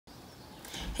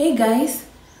Hey guys,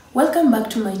 welcome back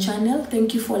to my channel.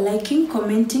 Thank you for liking,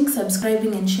 commenting,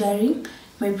 subscribing and sharing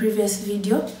my previous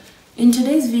video. In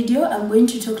today's video, I'm going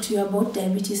to talk to you about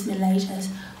diabetes mellitus.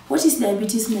 What is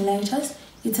diabetes mellitus?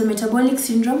 It's a metabolic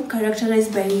syndrome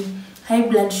characterized by high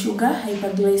blood sugar,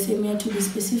 hyperglycemia to be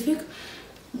specific,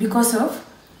 because of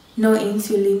no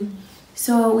insulin.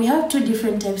 So we have two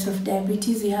different types of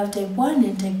diabetes. We have type 1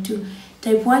 and type 2.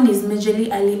 Type 1 is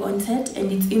majorly early onset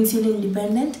and it's insulin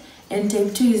dependent, and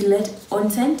type 2 is late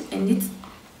onset and it's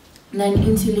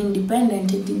non-insulin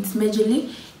dependent and it's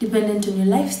majorly dependent on your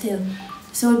lifestyle.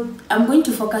 So I'm going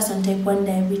to focus on type 1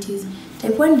 diabetes.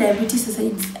 Type 1 diabetes, as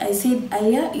I said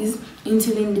earlier, is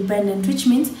insulin dependent, which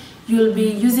means you'll be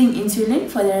using insulin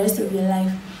for the rest of your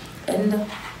life. And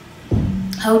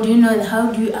how do you know,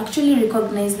 how do you actually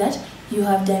recognize that you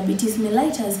have diabetes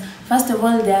mellitus? First of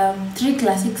all, there are three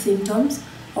classic symptoms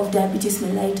of diabetes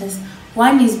mellitus.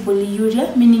 One is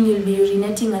polyuria, meaning you'll be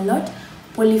urinating a lot.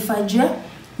 Polyphagia,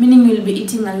 meaning you'll be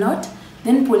eating a lot.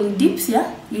 Then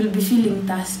polydipsia, you'll be feeling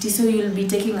thirsty, so you'll be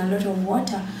taking a lot of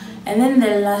water. And then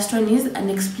the last one is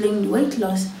unexplained weight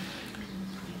loss.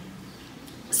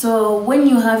 So when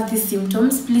you have these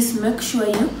symptoms, please make sure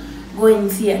you go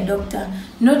and see a doctor.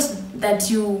 Not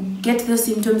that you get those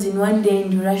symptoms in one day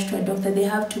and you rush to a doctor. They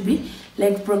have to be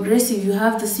like progressive. You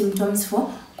have the symptoms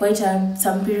for quite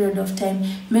some period of time.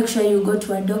 Make sure you go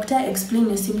to a doctor, explain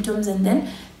your symptoms, and then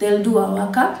they'll do a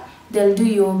workup. They'll do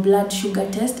your blood sugar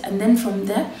test, and then from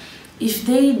there, if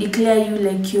they declare you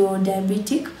like you're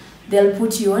diabetic, they'll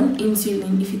put you on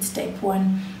insulin if it's type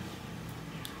 1.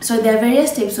 So there are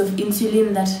various types of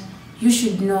insulin that you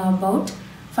should know about.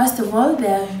 First of all,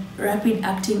 there are rapid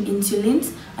acting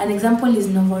insulins. An example is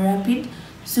Novorapid.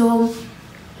 So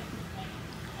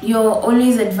you're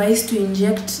always advised to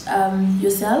inject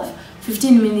yourself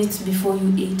 15 minutes before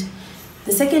you eat.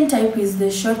 The second type is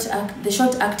the short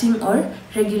acting or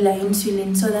regular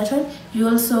insulin. So that one you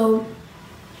also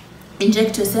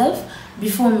inject yourself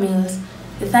before meals.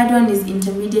 The third one is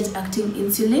intermediate acting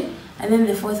insulin, and then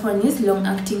the fourth one is long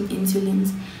acting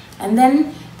insulins. And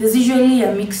then there's usually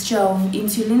a mixture of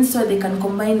insulin, so they can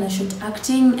combine a short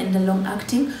acting and a long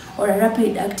acting, or a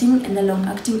rapid acting and a long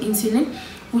acting insulin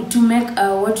to make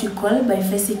what we call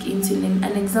biphasic insulin.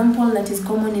 An example that is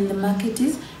common in the market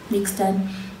is Mixtard.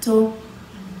 So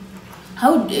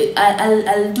I'll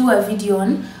do a video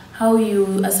on how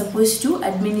you are supposed to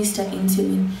administer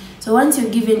insulin. So once you're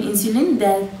given insulin,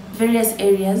 there are various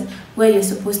areas where you're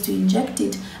supposed to inject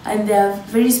it, and there are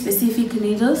very specific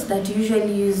needles that you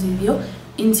usually use with your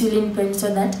insulin pen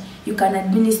so that you can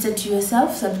administer to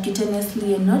yourself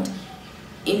subcutaneously and not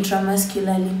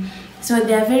intramuscularly. So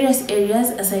there are various areas,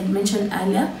 as I mentioned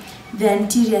earlier: the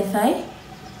anterior thigh,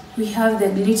 we have the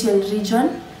gluteal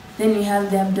region, then we have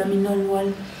the abdominal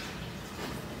wall.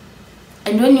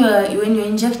 And when you're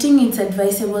injecting, it's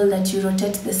advisable that you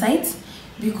rotate the sites,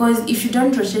 because if you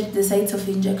don't rotate the sites of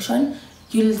injection,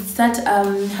 you'll start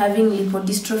having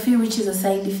lipodystrophy, which is a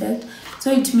side effect.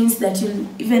 So it means that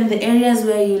even the areas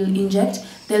where you'll inject,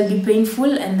 they'll be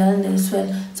painful and then they'll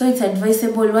swell. So it's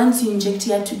advisable, once you inject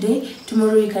here today,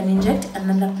 tomorrow you can inject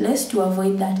another place to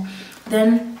avoid that.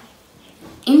 Then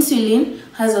insulin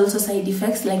has also side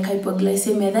effects like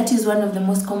hypoglycemia. That is one of the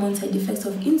most common side effects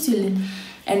of insulin.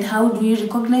 And how do you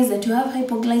recognize that you have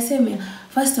hypoglycemia?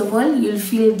 First of all, you'll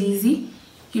feel dizzy,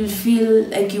 you'll feel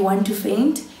like you want to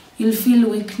faint, you'll feel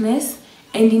weakness,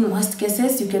 and in worst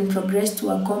cases, you can progress to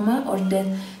a coma or death.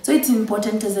 So it's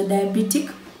important as a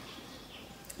diabetic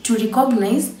to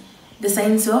recognize the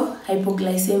signs of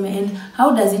hypoglycemia. And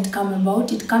how does it come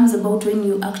about? It comes about when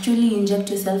you actually inject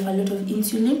yourself a lot of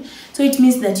insulin. So it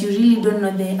means that you really don't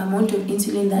know the amount of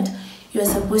insulin that you are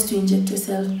supposed to inject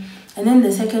yourself. And then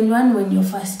the second one, when you're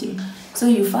fasting. So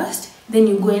you fast, then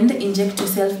you go and inject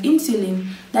yourself insulin.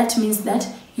 That means that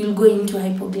you'll go into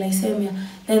hypoglycemia.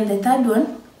 Then the third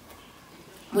one,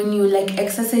 when you like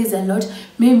exercise a lot,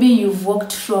 maybe you've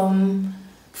walked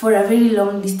for a very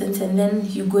long distance, and then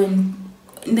you go and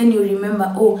then you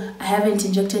remember, oh, I haven't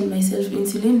injected myself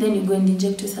insulin. Then you go and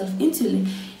inject yourself insulin.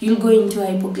 You'll go into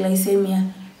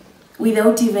hypoglycemia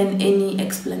without even any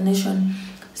explanation.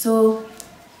 So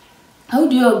how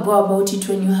do you go about it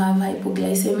when you have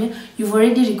hypoglycemia? You've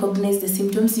already recognized the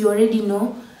symptoms. You already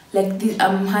know, like this,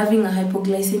 I'm having a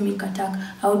hypoglycemic attack.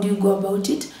 How do you go about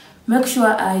it? Make sure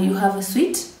you have a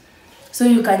sweet. So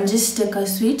you can just take a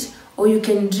sweet, or you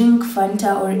can drink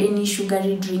Fanta or any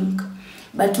sugary drink.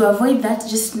 But to avoid that,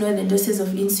 just know the doses of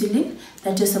insulin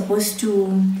that you're supposed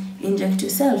to inject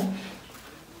yourself.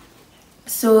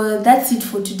 So that's it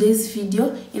for today's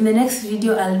video. In the next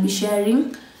video, I'll be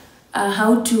sharing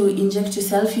how to inject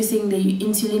yourself using the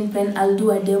insulin pen. I'll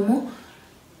do a demo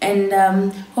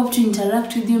and hope to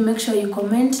interact with you. Make sure you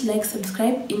comment, like,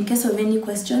 subscribe. In case of any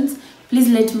questions, please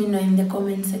let me know in the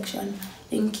comment section.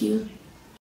 Thank you.